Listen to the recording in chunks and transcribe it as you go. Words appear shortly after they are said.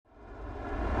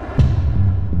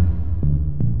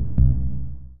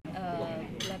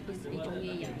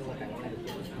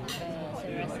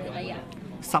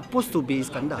supposed to be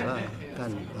Iskandar lah,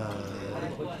 kan.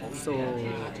 So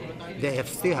they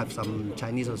still have some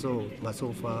Chinese also, but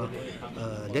so far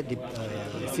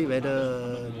see whether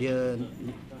dia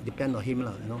depend on him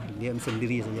lah, you know. Dia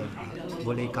sendiri saja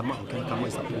boleh come out, can come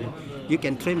out is up to him. You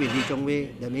can train with Lee Chong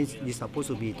Wei, that means you supposed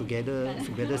to be together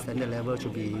standard level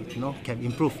should be, you know, can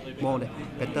improve more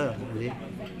better.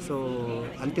 So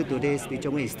until today, Lee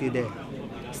Chong Wei is still there.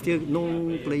 Still no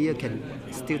player can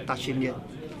still touch him yet,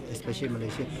 especially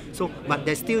Malaysia. So, but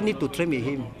they still need to train with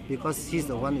him because he's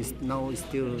the one is now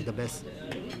still the best.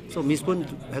 So Misbun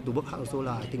have to work hard also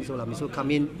lah. I think so lah. Misbun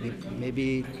come in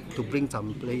maybe to bring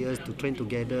some players to train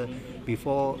together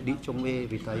before Lee Chong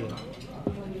Wei retire.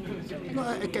 No,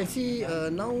 I can see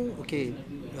now. Okay,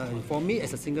 for me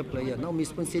as a single player now,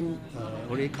 Misbun Sin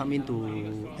already come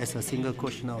into as a single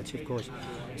coach now, chief coach.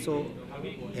 So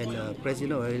and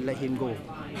president already let him go,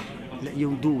 let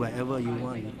you do whatever you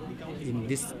want in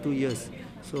these 2 years.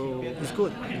 So it's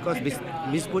good because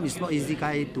Misbun is not easy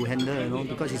guy to handle, you know,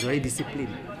 because he's very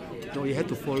disciplined. So you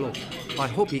have to follow. I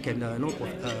hope he can that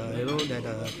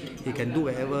he can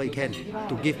do whatever he can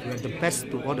to give the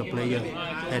best to all the players.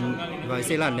 And if I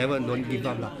say lah, don't give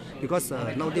up lah, because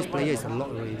now this player is a lot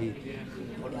already.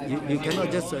 You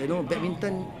cannot just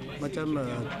badminton macam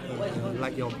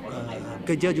like your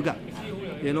kerja juga.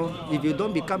 You know, if you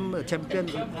don't become a champion,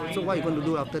 so what are you going to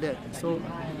do after that? So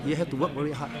you have to work very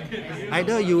hard.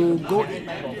 Either you go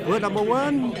world number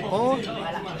 1 or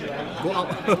go out.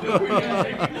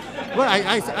 Well,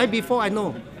 I before I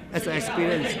know as an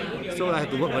experience, so I have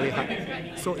to work very hard.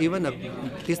 So even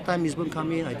this time Misbun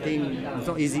come in, I think it's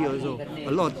not easy also.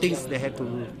 A lot of things they have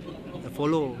to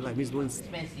follow, like Misbun's,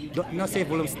 not say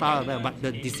follow style, but the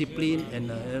discipline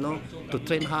and to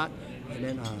train hard and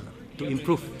then to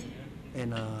improve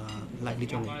and like Lee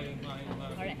Chong Wei.